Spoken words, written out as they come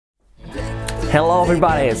Hello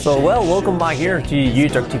everybody, welcome back here to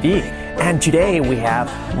YouTube TV, and today we have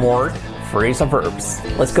more phrasal verbs.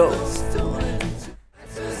 Let's go!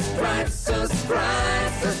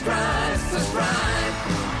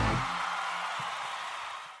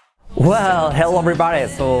 Well, hello everybody,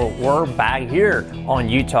 we're back here on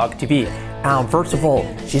YouTube TV. And first of all,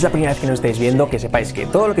 si es la primera vez que nos estáis viendo, que sepáis que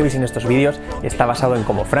todo lo que veis en estos vídeos está basado en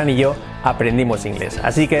cómo Fran y yo aprendimos inglés.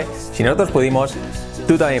 Así que, si nosotros pudimos,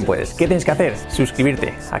 tú también puedes. ¿Qué tienes que hacer?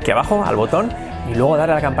 Suscribirte aquí abajo al botón y luego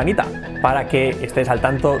darle a la campanita para que estés al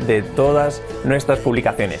tanto de todas nuestras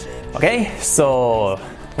publicaciones. ¿Ok? So,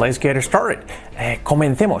 let's get started.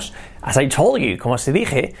 Comencemos. As I told you, como os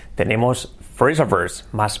dije, tenemos phrasal verbs,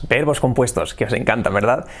 más verbos compuestos, que os encantan,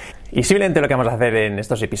 ¿verdad? Y simplemente lo que vamos a hacer en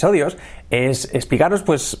estos episodios es explicaros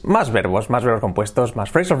pues más verbos compuestos,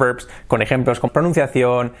 más phrasal verbs, con ejemplos, con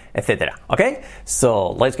pronunciación, etc. ¿Ok?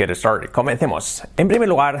 So, let's get started. Comencemos. En primer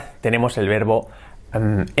lugar, tenemos el verbo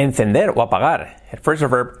encender o apagar. El phrasal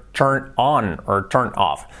verb turn on or turn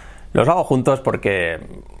off. Los hago juntos porque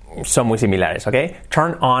son muy similares, ¿ok?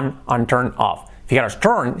 Turn on and turn off. Fijaros,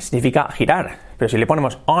 turn significa girar, pero si le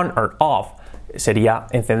ponemos on or off, sería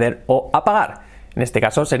encender o apagar. En este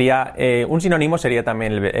caso sería un sinónimo, sería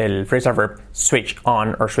también el phrasal verb switch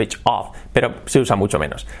on or switch off, pero se usa mucho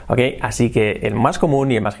menos, ¿ok? Así que el más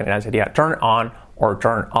común y el más general sería turn on or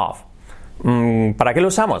turn off. ¿Para qué lo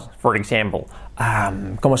usamos? For example,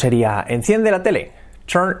 ¿cómo sería? Enciende la tele.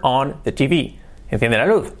 Turn on the TV. Enciende la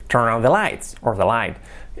luz. Turn on the lights or the light.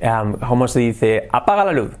 ¿Cómo se dice? Apaga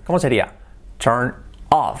la luz. ¿Cómo sería? Turn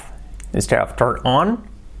off. Instead of turn on,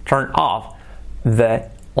 turn off the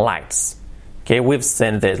lights. Okay, we've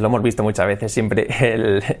seen this, lo hemos visto muchas veces siempre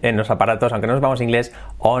en los aparatos, aunque no nos vamos a inglés,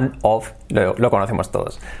 on, off, lo conocemos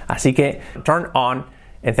todos. Así que turn on,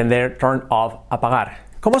 encender, turn off, apagar.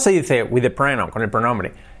 ¿Cómo se dice with the pronoun, con el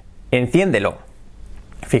pronombre? Enciéndelo.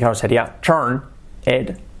 Fijaos, sería turn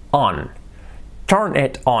it on. Turn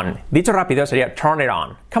it on. Dicho rápido sería turn it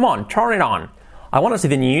on. Come on, turn it on. I want to see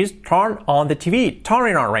the news. Turn on the TV. Turn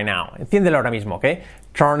it on right now. Enciéndelo ahora mismo, ¿ok?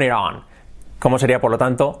 Turn it on. ¿Cómo sería, por lo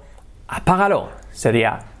tanto? Apágalo.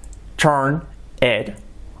 Sería turn it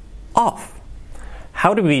off.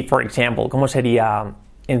 How do we, for example, ¿cómo sería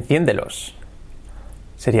enciéndelos?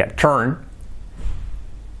 Sería turn.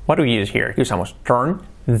 What do we use here? ¿Qué usamos? Turn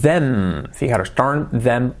them. Fijaros, turn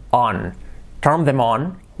them on. Turn them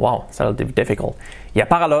on. Wow, it's a little difficult. Y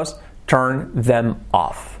apágalos. Turn them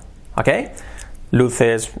off. ¿Ok?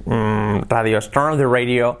 Luces, radios. Turn off the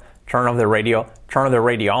radio. Turn off the radio. Turn off the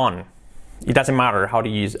radio on. It doesn't matter how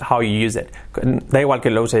you use it. Da igual que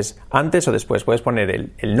lo uses antes o después. Puedes poner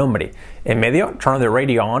el nombre en medio, turn the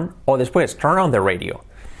radio on, o después, turn on the radio.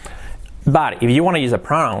 But if you want to use a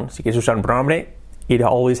pronoun, si quieres usar un pronombre, it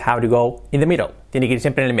always have to go in the middle. Tiene que ir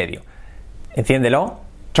siempre en el medio. Enciéndelo,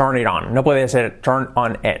 turn it on. No puede ser turn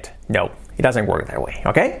on it. No, it doesn't work that way.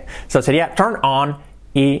 ¿Ok? So sería turn on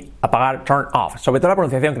y apagar, turn off. Sobre todo la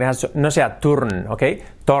pronunciación, que no sea turn, ¿ok?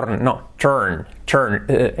 Turn, no, turn,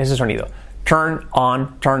 ese sonido. Turn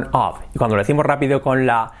on, turn off. Y cuando lo decimos rápido con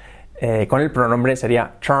el pronombre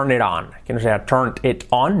sería turn it on. Que no sea turn it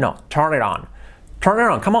on, no, turn it on. Turn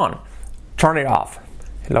it on, come on. Turn it off.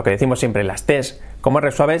 Lo que decimos siempre, las T's como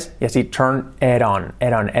R suaves y así turn it on,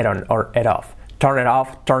 or it off. Turn it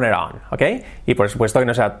off, turn it on, ¿ok? Y por supuesto que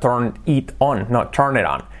no sea turn it on, no, turn it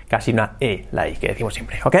on. Casi una E, la I que decimos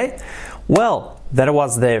siempre, ¿ok? Well, that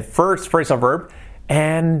was the first phrasal verb.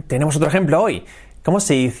 And tenemos otro ejemplo hoy. ¿Cómo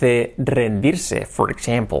se dice rendirse, for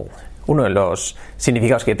example? Uno de los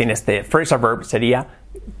significados que tiene este phrasal verb sería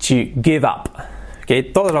to give up. Que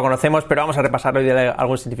todos lo conocemos, pero vamos a repasarlo y darle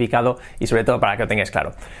algún significado y sobre todo para que lo tengáis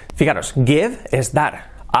claro. Fijaros, give es dar,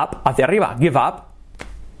 up hacia arriba, give up.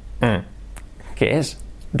 ¿Qué es?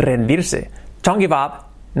 Rendirse. Don't give up,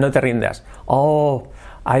 no te rindas. Oh,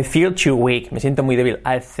 I feel too weak, me siento muy débil.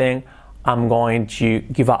 I think I'm going to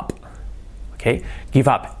give up. Okay, give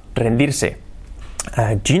up, rendirse.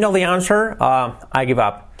 Do you know the answer? I give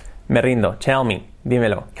up. Me rindo. Tell me.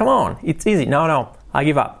 Dímelo. Come on. It's easy. No. I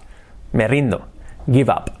give up. Me rindo.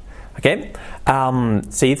 Give up. ¿Ok?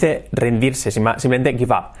 Se dice rendirse, simplemente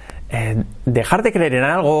give up. Dejar de creer en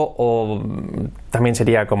algo, o también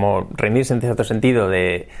sería como rendirse en cierto sentido,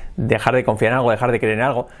 de dejar de confiar en algo, dejar de creer en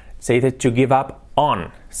algo, se dice to give up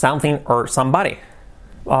on something or somebody.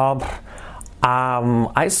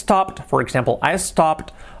 I stopped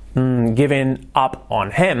giving up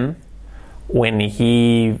on him when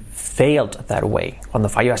he failed that way. Cuando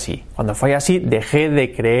falló así, dejé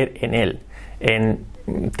de creer en él, en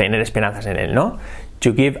tener esperanzas en él, ¿no?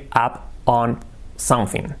 To give up on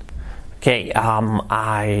something. Okay,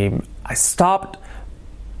 I stopped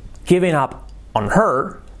giving up on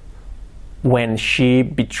her when she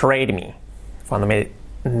betrayed me. Cuando me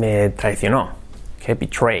traicionó. Okay,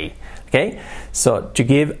 betray. Okay, so to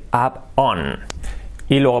give up on.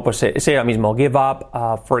 Y luego pues sería lo mismo. Give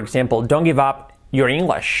up, for example, don't give up your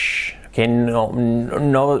English. Okay,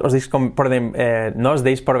 no os deis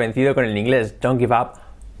por vencido con el inglés. Don't give up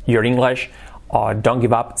your English, or don't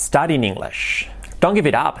give up studying English. Don't give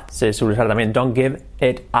it up se suele usar también. Don't give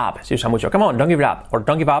it up se usa mucho. Come on, don't give it up, or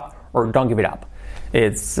don't give up, or don't give it up.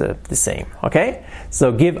 It's the same, okay?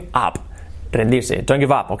 So give up, rendirse. Don't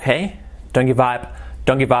give up, okay? Don't give up.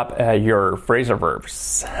 Don't give up your phrasal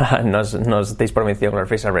verbs. no os deis por vencido con los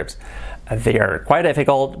phrasal verbs. They are quite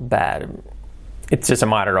difficult, but it's just a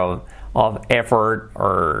matter of effort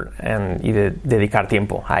y de dedicar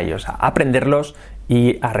tiempo a ellos, a aprenderlos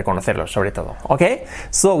y a reconocerlos sobre todo. Okay?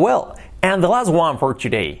 So, well, and the last one for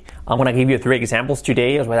today. I'm going to give you 3 examples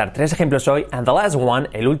today. Os voy a dar 3 ejemplos hoy. And the last one,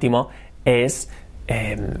 el último, es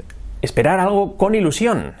esperar algo con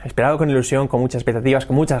ilusión. Esperar algo con ilusión, con muchas expectativas,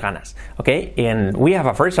 con muchas ganas. Okay? And we have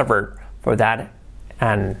a phrasal verb for that.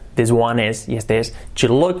 And this one is, y este es, to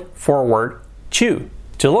look forward to.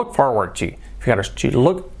 To look forward to. Fijaros, to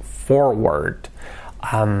look forward.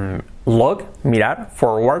 Look, mirar,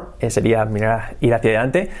 forward sería mirar, ir hacia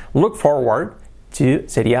adelante. Look forward to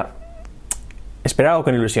sería esperar algo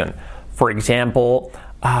con ilusión. For example,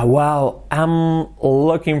 well, I'm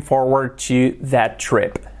looking forward to that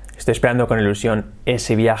trip. Estoy esperando con ilusión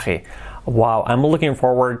ese viaje. Wow, I'm looking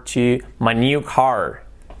forward to my new car.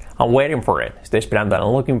 I'm waiting for it. Estoy esperando.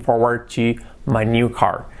 I'm looking forward to my new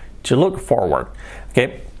car. To look forward.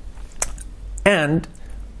 Okay? And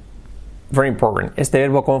very important, este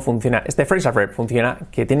verbo cómo funciona, este phrasal verb funciona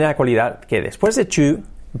que tiene la cualidad que después de to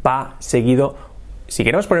va seguido, si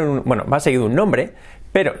queremos poner va seguido un nombre,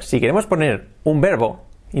 pero si queremos poner un verbo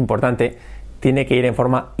importante, tiene que ir en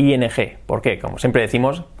forma ing. ¿Por qué? Como siempre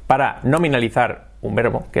decimos, para nominalizar un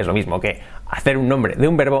verbo, que es lo mismo que hacer un nombre de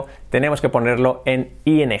un verbo, tenemos que ponerlo en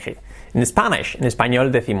ing. En Spanish, en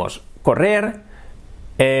español decimos correr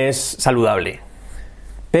es saludable,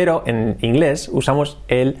 pero en inglés usamos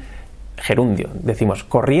el gerundio, decimos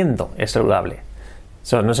corriendo es saludable.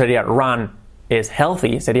 So, no sería run is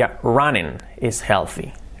healthy, sería running is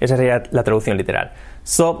healthy. Esa sería la traducción literal.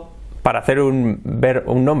 So, para hacer un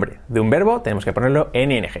nombre de un verbo tenemos que ponerlo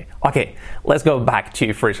en ing. Okay, let's go back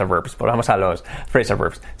to phrasal verbs. Volvamos a los phrasal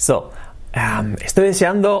verbs. So, estoy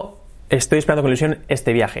esperando con ilusión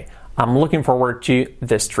este viaje. I'm looking forward to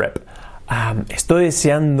this trip. Estoy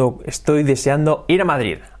deseando ir a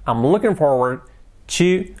Madrid. I'm looking forward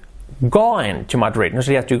to going to Madrid. No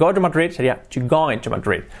sería to go to Madrid, sería to going to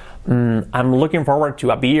Madrid. I'm looking forward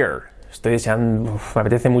to a beer. Estoy deseando, me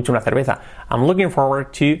apetece mucho una cerveza. I'm looking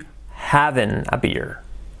forward to having a beer.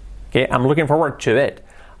 Okay, I'm looking forward to it.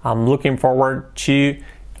 I'm looking forward to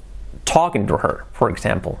talking to her, for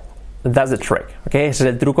example. That's the trick. Okay, ese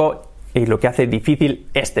es el truco y lo que hace difícil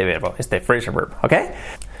este verbo, este phrasal verb. Okay.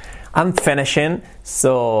 I'm finishing,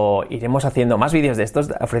 so iremos haciendo más vídeos de estos,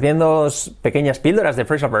 ofreciendo pequeñas píldoras de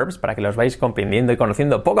phrasal verbs para que los vais comprendiendo y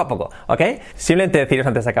conociendo poco a poco, ¿ok? Simplemente deciros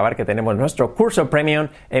antes de acabar que tenemos nuestro curso premium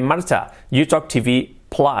en marcha, UTalk TV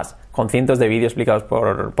Plus, con cientos de vídeos explicados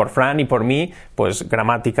por Fran y por mí, pues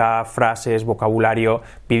gramática, frases, vocabulario,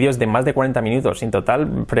 vídeos de más de 40 minutos. En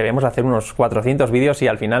total prevemos hacer unos 400 vídeos y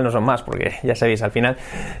al final no son más, porque ya sabéis, al final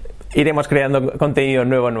iremos creando contenido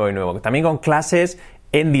nuevo. También con clases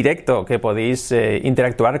en directo que podéis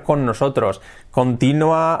interactuar con nosotros,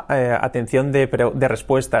 continua atención de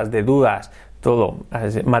respuestas, de dudas, todo,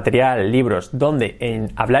 material, libros, donde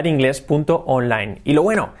en hablaringlés.online. Y lo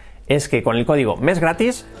bueno es que con el código mes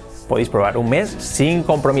gratis podéis probar un mes sin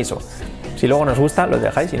compromiso. Si luego nos gusta, lo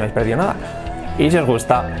dejáis y no habéis perdido nada. Y si os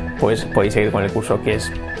gusta, pues podéis seguir con el curso, que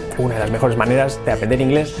es una de las mejores maneras de aprender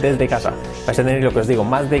inglés desde casa. Vais a tener, lo que os digo,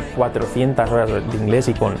 más de 400 horas de inglés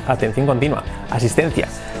y con atención continua, asistencia,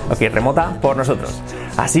 remota por nosotros.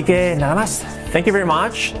 Así que nada más. Thank you very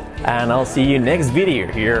much, and I'll see you next video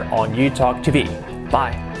here on UTalk TV.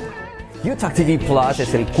 Bye. UTalk TV Plus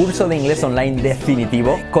es el curso de inglés online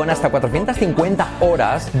definitivo con hasta 450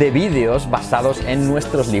 horas de vídeos basados en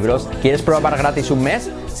nuestros libros. ¿Quieres probar gratis un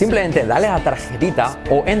mes? Simplemente dale a la tarjetita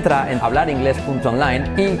o entra en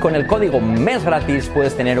hablaringlés.online y con el código mes gratis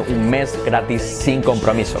puedes tener un mes gratis sin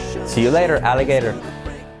compromiso. See you later, alligator.